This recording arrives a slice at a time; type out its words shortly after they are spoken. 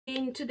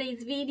In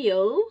today's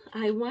video,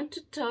 I want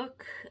to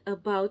talk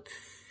about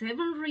 7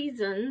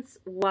 reasons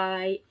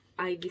why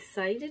I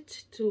decided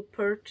to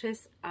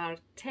purchase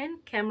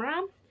R10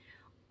 camera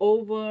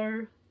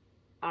over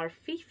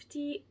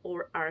R50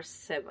 or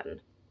R7.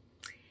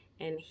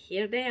 And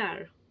here they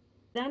are.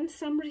 Done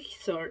some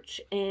research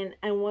and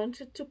I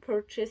wanted to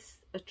purchase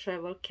a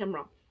travel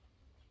camera.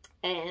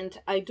 And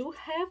I do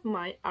have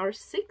my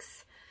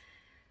R6.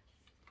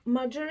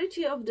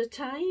 Majority of the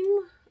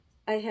time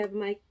I have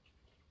my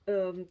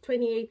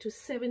 28 to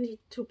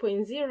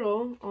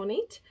 72.0 on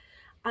it.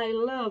 I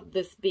love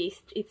this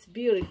beast, it's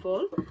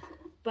beautiful,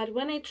 but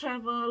when I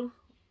travel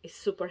it's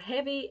super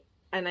heavy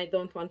and I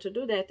don't want to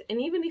do that.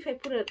 And even if I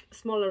put a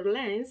smaller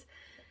lens,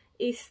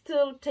 it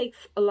still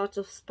takes a lot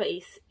of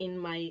space in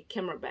my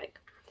camera bag.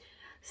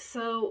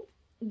 So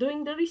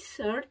doing the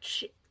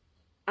research,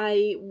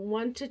 I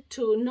wanted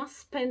to not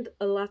spend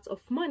a lot of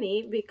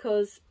money,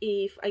 because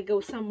if I go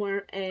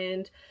somewhere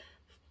and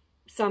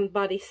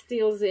somebody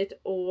steals it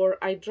or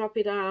I drop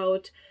it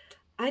out,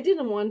 I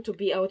didn't want to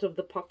be out of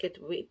the pocket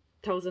with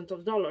thousands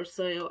of dollars.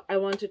 So I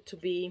wanted to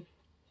be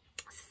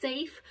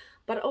safe,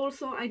 but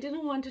also I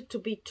didn't want it to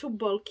be too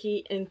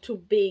bulky and too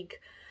big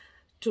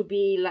to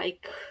be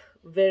like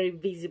very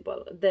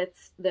visible.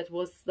 That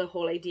was the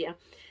whole idea.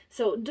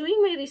 So doing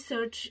my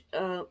research,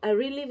 I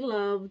really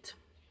loved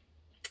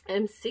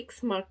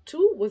M6 Mark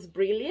II, was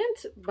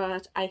brilliant,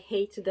 but I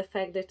hated the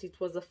fact that it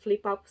was a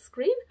flip up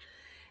screen.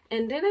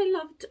 And then I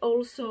loved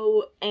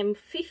also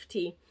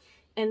M50,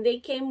 and they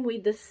came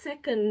with the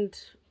second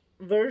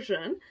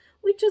version,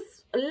 which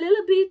is a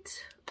little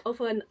bit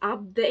of an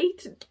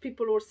update.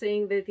 People were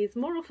saying that it's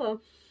more of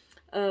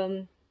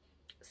a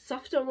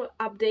software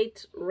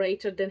update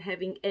rather than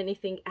having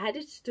anything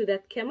added to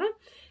that camera.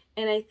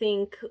 And I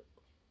think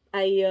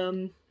I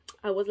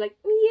was like,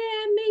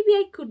 yeah, maybe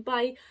I could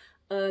buy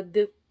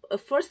the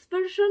first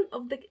version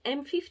of the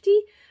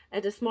M50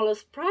 at the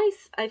smallest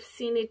price. I've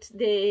seen it,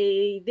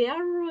 they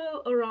are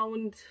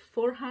around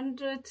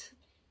 $400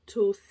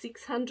 to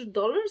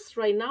 $600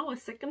 right now, a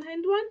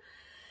second-hand one.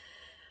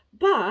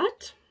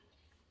 But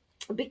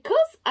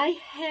because I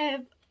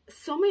have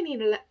so many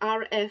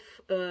RF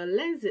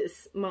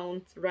lenses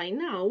mount right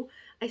now,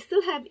 I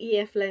still have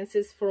EF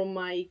lenses from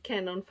my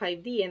Canon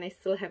 5D, and I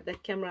still have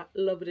that camera,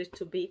 loved it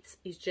to bits.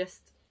 It's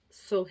just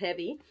so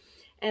heavy,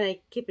 and I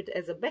keep it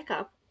as a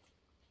backup.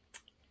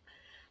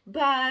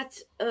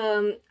 But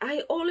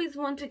I always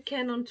wanted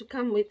Canon to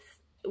come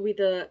with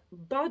a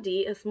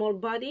body, a small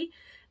body,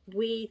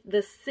 with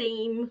the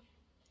same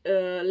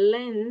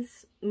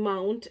lens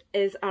mount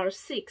as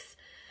R6.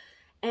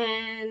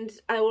 And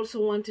I also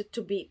wanted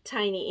to be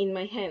tiny in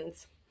my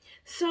hands.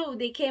 So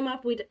they came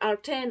up with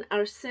R10,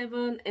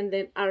 R7, and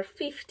then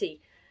R50.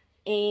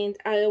 And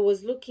I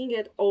was looking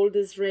at all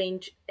this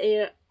range.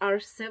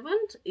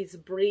 R7 is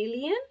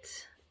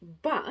brilliant,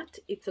 but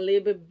it's a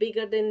little bit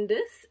bigger than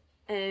this,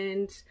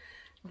 and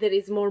there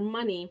is more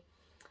money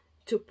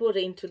to put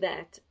into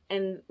that.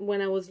 And when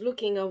I was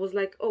looking, I was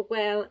like, oh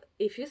well,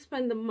 if you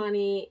spend the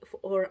money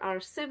for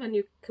R7,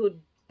 you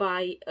could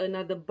buy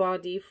another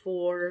body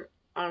for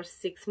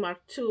R6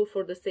 Mark II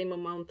for the same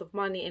amount of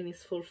money, and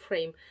it's full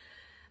frame.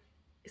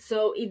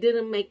 So it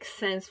didn't make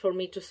sense for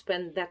me to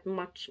spend that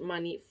much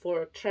money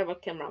for a travel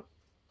camera.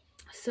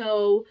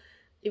 So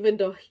even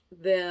though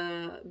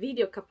the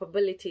video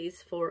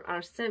capabilities for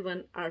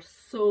R7 are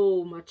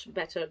so much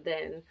better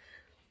than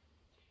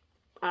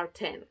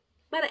R10.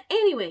 But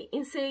anyway,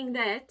 in saying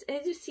that,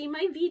 as you see,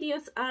 my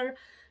videos are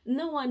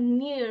no one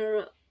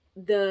near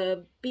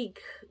the big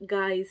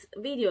guys'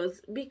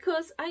 videos,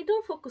 because I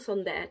don't focus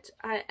on that.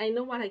 I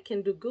know what I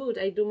can do good.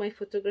 I do my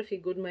photography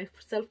good, my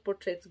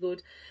self-portraits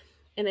good,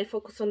 and I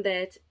focus on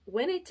that.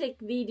 When I take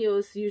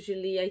videos,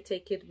 usually I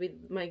take it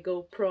with my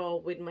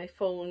GoPro, with my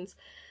phones,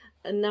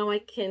 and now I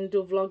can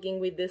do vlogging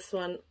with this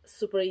one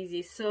super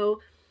easy. So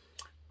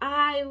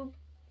I'm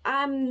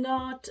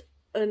not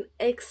an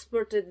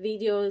expert at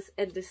videos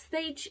at this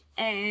stage,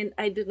 and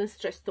I didn't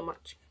stress too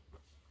much.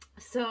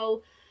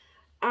 So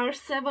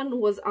R7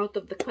 was out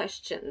of the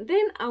question.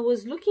 Then I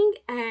was looking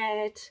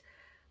at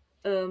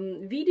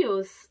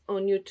videos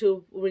on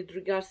YouTube with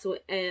regards to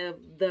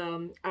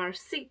the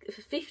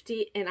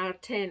R50 and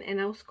R10,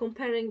 and I was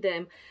comparing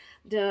them.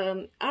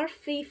 The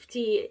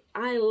R50,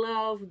 I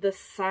love the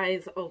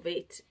size of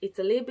it. It's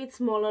a little bit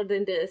smaller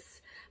than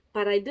this,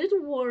 but I did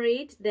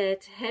worried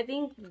that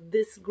having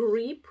this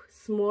grip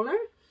smaller,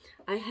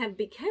 I have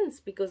big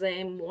hands because I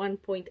am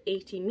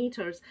 1.80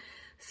 meters.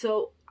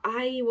 So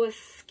I was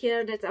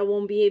scared that I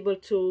won't be able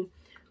to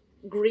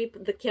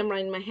grip the camera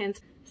in my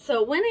hands.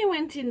 So when I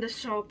went in the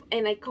shop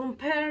and I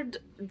compared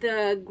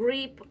the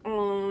grip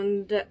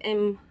on the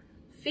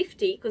M50,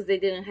 because they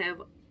didn't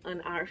have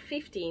an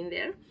R50 in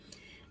there,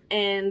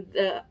 and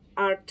the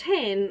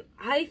R10,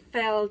 I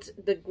felt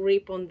the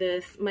grip on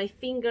this. My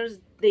fingers,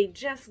 they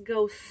just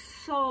go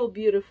so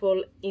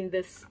beautiful in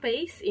the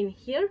space in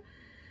here.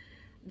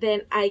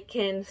 Then I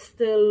can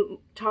still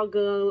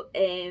toggle,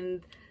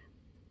 and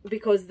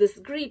because this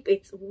grip,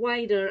 it's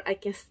wider, I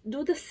can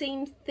do the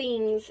same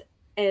things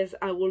as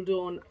I will do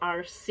on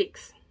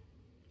R6.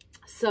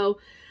 So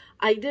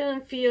I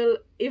didn't feel,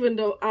 even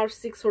though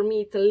R6 for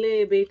me it's a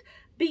little bit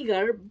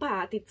bigger,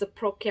 but it's a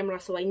pro camera,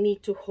 so I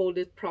need to hold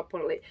it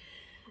properly.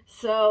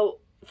 So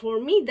for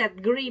me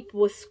that grip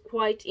was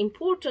quite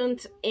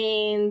important,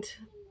 and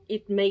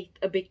it made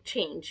a big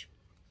change.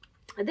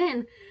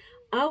 Then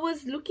I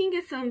was looking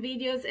at some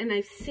videos, and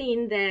I've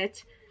seen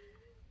that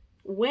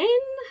when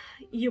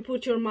you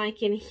put your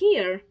mic in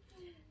here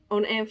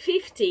on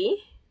M50,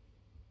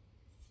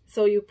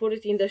 so you put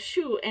it in the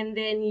shoe and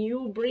then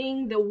you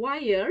bring the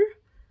wire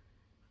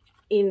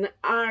in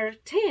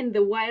R10,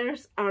 the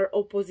wires are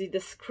opposite the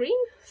screen,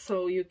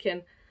 so you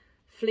can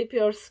flip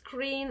your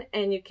screen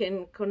and you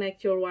can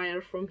connect your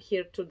wire from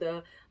here to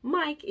the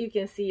mic. You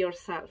can see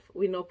yourself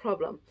with no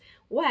problem.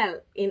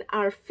 Well, in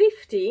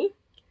R50,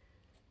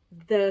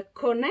 the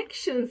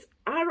connections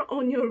are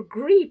on your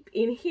grip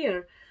in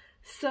here,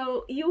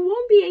 so you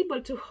won't be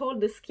able to hold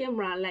this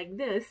camera like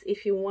this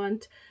if you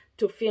want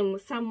to film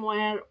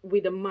somewhere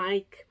with a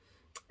mic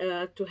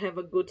to have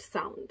a good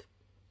sound.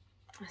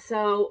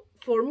 So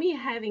for me,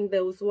 having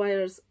those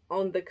wires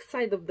on the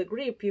side of the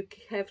grip, you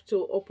have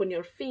to open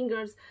your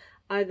fingers.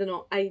 I don't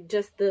know, I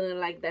just didn't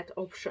like that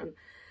option.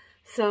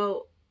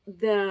 So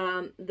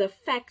the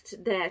fact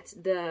that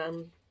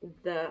the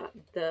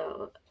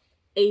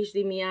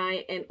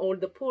HDMI and all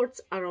the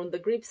ports are on the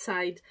grip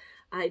side,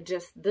 I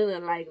just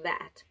didn't like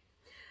that.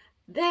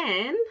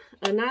 Then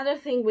another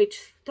thing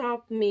which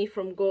stopped me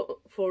from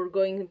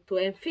going to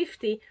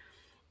M50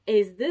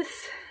 is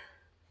this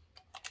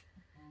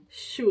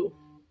shoe.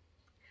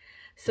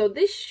 So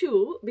this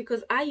shoe,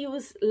 because I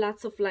use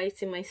lots of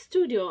lights in my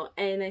studio,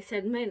 and I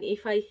said, man,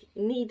 if I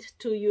need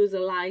to use a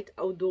light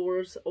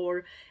outdoors,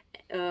 or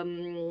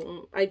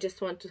I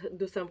just want to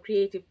do some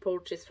creative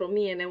portraits for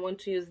me and I want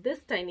to use this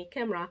tiny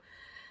camera,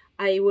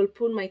 I will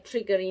put my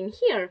trigger in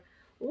here.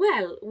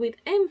 Well, with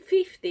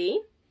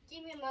M50,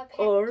 give me my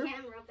camera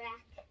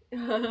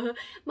back.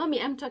 Mommy,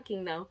 I'm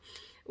talking now.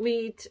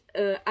 With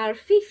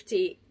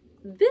R50,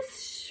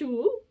 this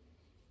shoe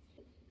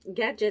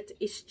gadget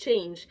is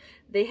changed.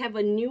 They have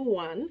a new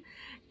one,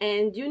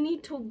 and you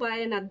need to buy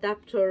an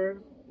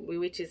adapter,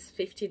 which is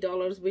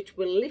 $50, which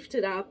will lift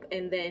it up,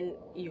 and then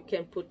you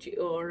can put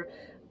your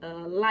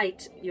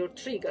light, your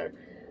trigger.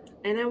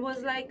 And I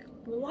was like,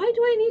 why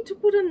do I need to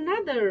put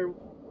another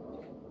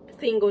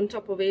thing on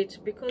top of it?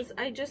 Because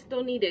I just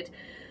don't need it.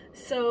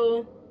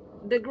 So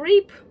the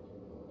grip,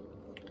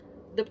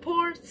 the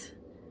ports,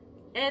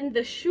 and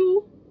the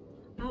shoe,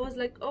 I was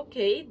like,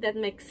 okay, that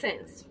makes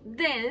sense.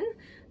 Then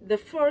the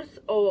fourth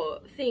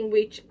thing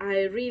which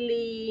I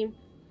really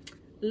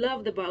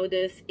loved about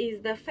this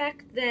is the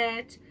fact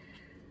that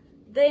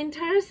the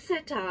entire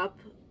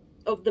setup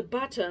of the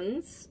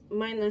buttons,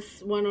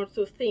 minus one or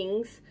two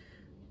things,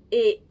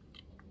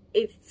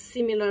 it's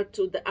similar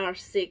to the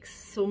R6.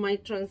 So my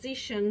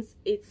transitions,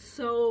 it's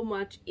so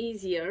much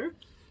easier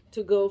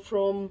to go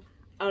from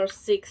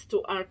R6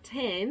 to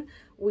R10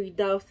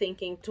 without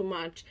thinking too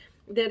much.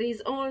 There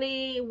is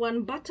only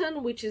one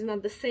button which is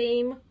not the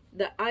same,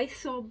 the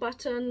ISO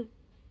button,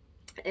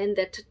 and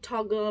that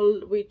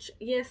toggle, which,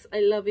 yes,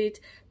 I love it,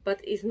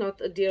 but is not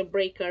a deal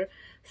breaker.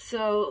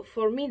 So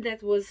for me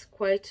that was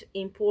quite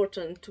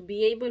important, to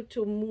be able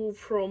to move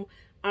from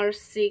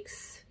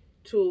R6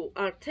 to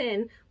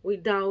R10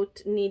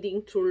 without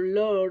needing to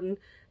learn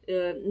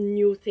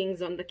new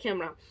things on the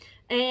camera.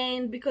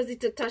 And because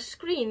it's a touch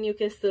screen, you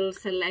can still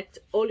select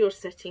all your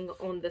settings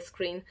on the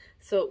screen,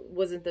 so it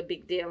wasn't a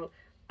big deal.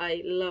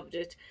 I loved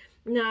it.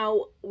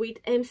 Now with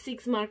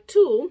M6 Mark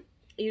II,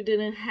 you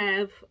didn't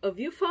have a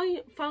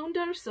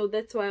viewfinder, so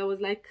that's why I was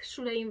like,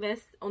 should I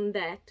invest on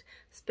that,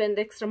 spend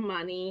extra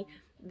money?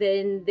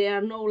 Then there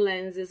are no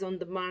lenses on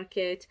the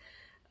market.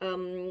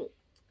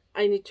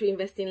 I need to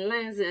invest in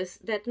lenses.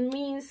 That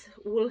means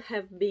we'll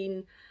have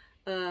been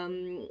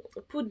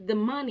put the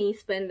money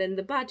spent and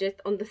the budget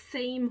on the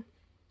same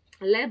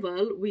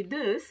level with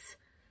this,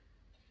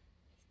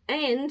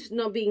 and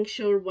not being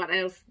sure what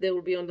else there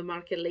will be on the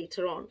market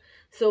later on.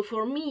 So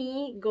for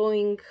me,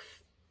 going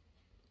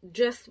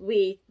just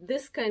with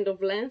this kind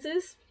of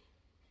lenses,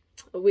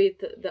 with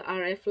the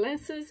RF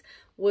lenses,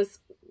 was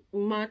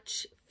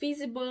much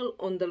feasible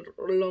on the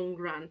long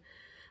run.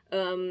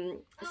 And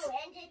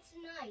it's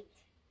night.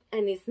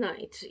 And it's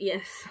night,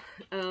 yes.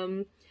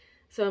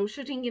 So I'm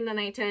shooting in the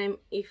nighttime.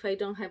 If I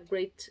don't have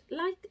great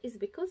light, it's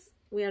because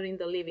we are in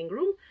the living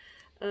room.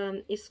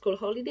 It's school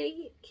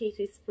holiday. Kate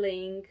is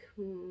playing,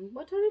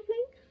 what are you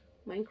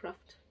playing?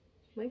 Minecraft.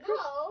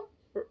 No.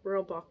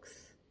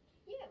 Roblox.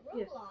 Yeah,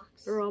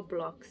 Roblox. Yeah.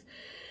 Roblox.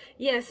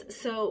 Yes,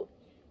 so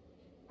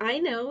I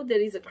know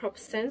there is a crop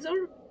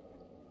sensor,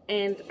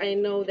 and I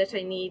know that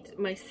I need,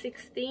 my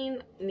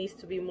 16 needs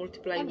to be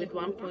multiplied with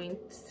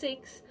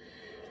 1.6.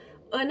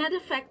 Another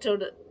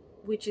factor,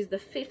 which is the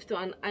fifth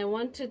one, I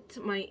wanted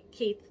my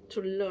Kate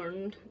to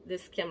learn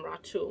this camera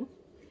too.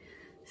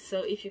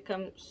 So if you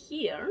come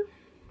here,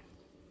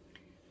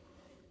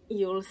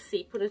 you'll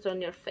see, put it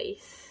on your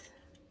face.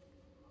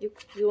 You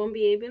won't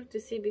be able to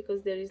see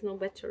because there is no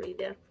battery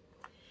there.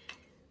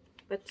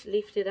 But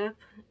lift it up.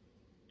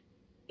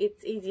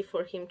 It's easy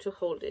for him to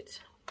hold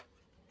it.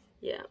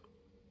 Yeah.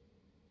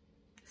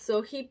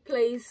 So he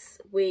plays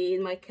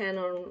with my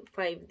Canon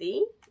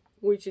 5D,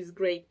 which is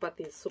great, but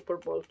it's super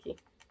bulky.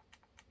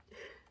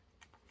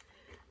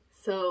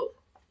 So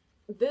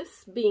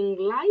this being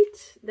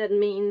light, that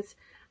means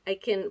I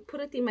can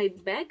put it in my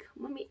bag.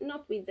 Mommy,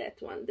 not with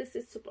that one. This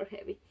is super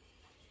heavy.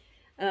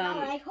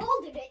 I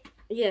holded it.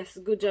 Yes,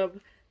 good job.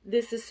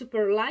 This is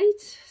super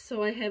light.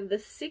 So I have the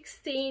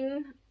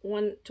 16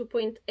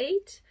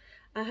 2.8.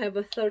 I have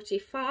a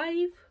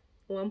 35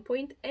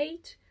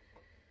 1.8.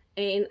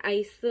 And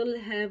I still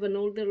have an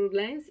older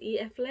lens,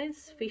 EF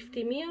lens,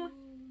 50mm.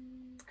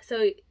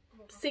 So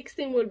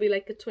 16 will be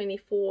like a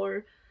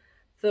 24,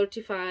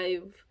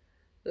 35,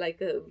 like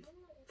a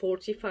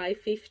 45,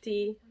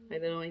 50. I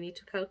don't know, I need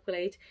to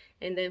calculate.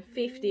 And then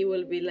 50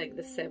 will be like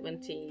the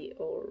 70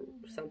 or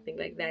something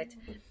like that.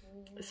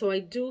 So I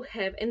do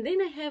have, and then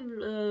I have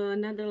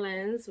another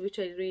lens which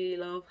I really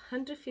love,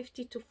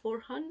 150 to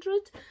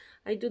 400.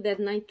 I do that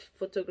night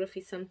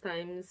photography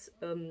sometimes,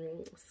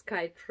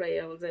 sky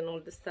trails and all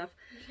the stuff,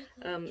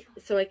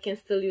 so I can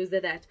still use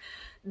that.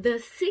 The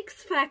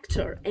 6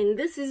 factor, and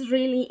this is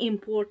really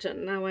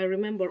important, now I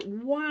remember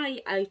why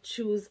I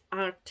choose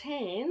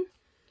R10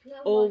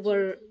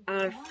 over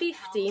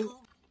R50,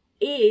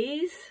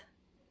 is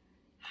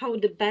how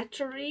the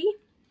battery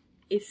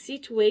is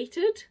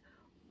situated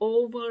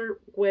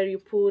over where you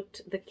put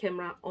the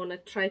camera on a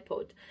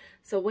tripod.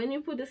 So when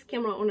you put this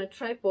camera on a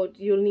tripod,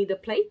 you'll need a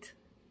plate.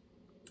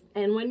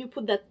 And when you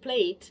put that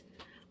plate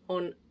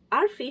on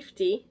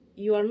R50,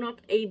 you are not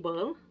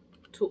able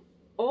to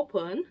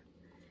open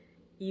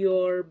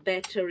your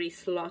battery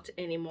slot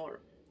anymore.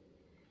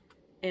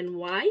 And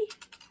why?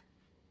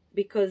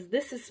 Because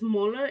this is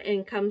smaller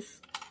and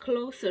comes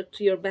closer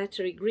to your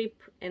battery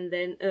grip, and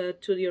then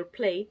to your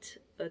plate,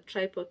 a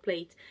tripod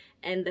plate,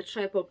 and the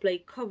tripod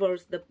plate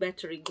covers the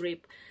battery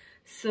grip.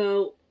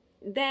 So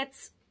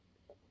that's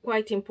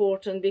quite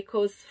important,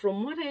 because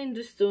from what I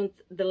understood,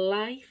 the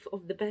life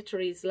of the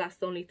batteries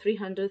lasts only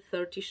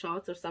 330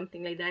 shots or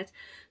something like that.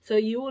 So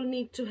you will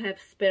need to have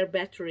spare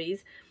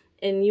batteries,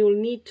 and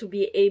you'll need to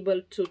be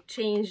able to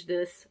change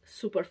this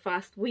super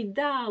fast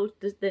without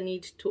the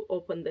need to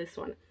open this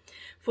one.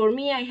 For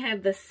me, I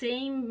have the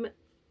same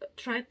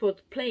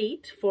tripod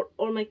plate for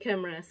all my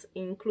cameras,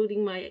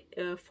 including my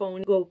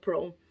phone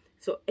GoPro.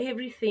 So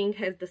everything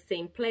has the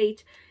same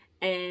plate,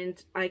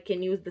 and I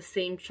can use the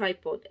same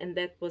tripod, and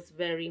that was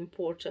very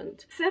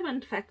important.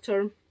 7th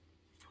factor,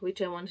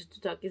 which I wanted to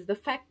talk, is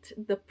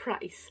the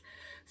price.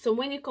 So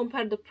when you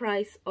compare the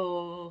price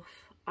of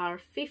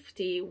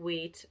R50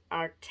 with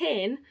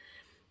R10,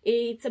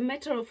 it's a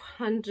matter of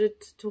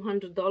 $100 to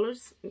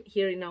 $200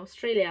 here in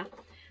Australia.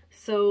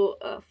 So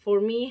for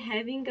me,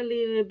 having a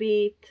little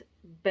bit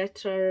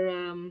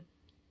better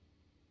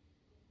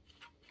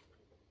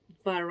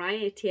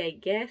variety, I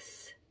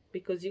guess,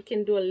 because you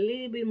can do a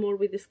little bit more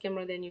with this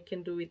camera than you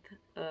can do with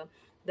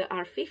the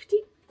R50,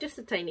 just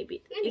a tiny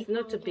bit. It's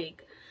not a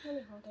big,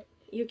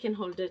 you can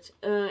hold it,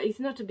 it's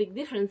not a big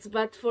difference.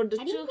 But for the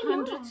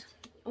 200,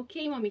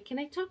 okay mommy, can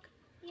I talk?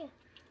 Yeah.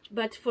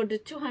 But for the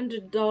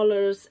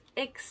 $200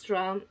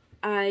 extra,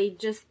 I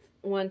just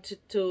wanted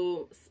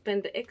to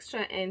spend the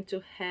extra and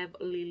to have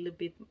a little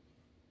bit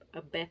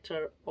a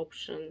better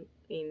option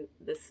in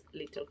this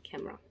little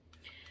camera.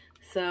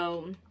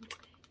 So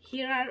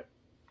here are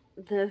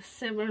the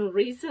 7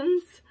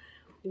 reasons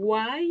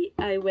why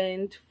I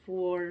went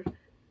for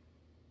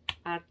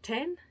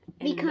R10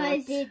 and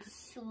because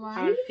it's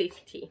light.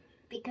 R50.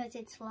 Because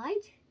it's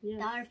light.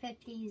 Yes. The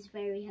R50 is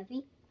very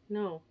heavy.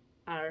 No,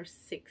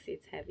 R6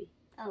 is heavy.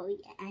 Oh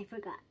yeah, I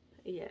forgot.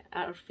 Yeah,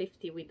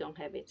 R50 we don't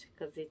have it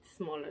because it's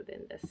smaller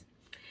than this.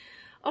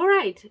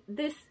 Alright,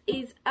 this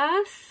is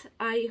us.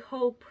 I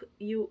hope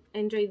you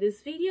enjoyed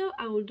this video.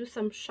 I will do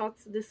some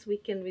shots this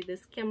weekend with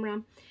this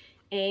camera,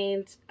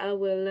 and I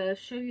will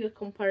show you a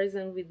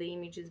comparison with the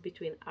images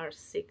between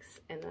R6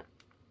 and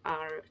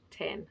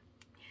R10.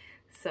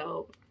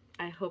 So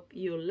I hope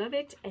you love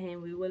it,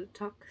 and we will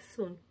talk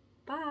soon.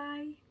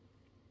 Bye.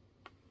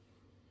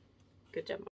 Good job.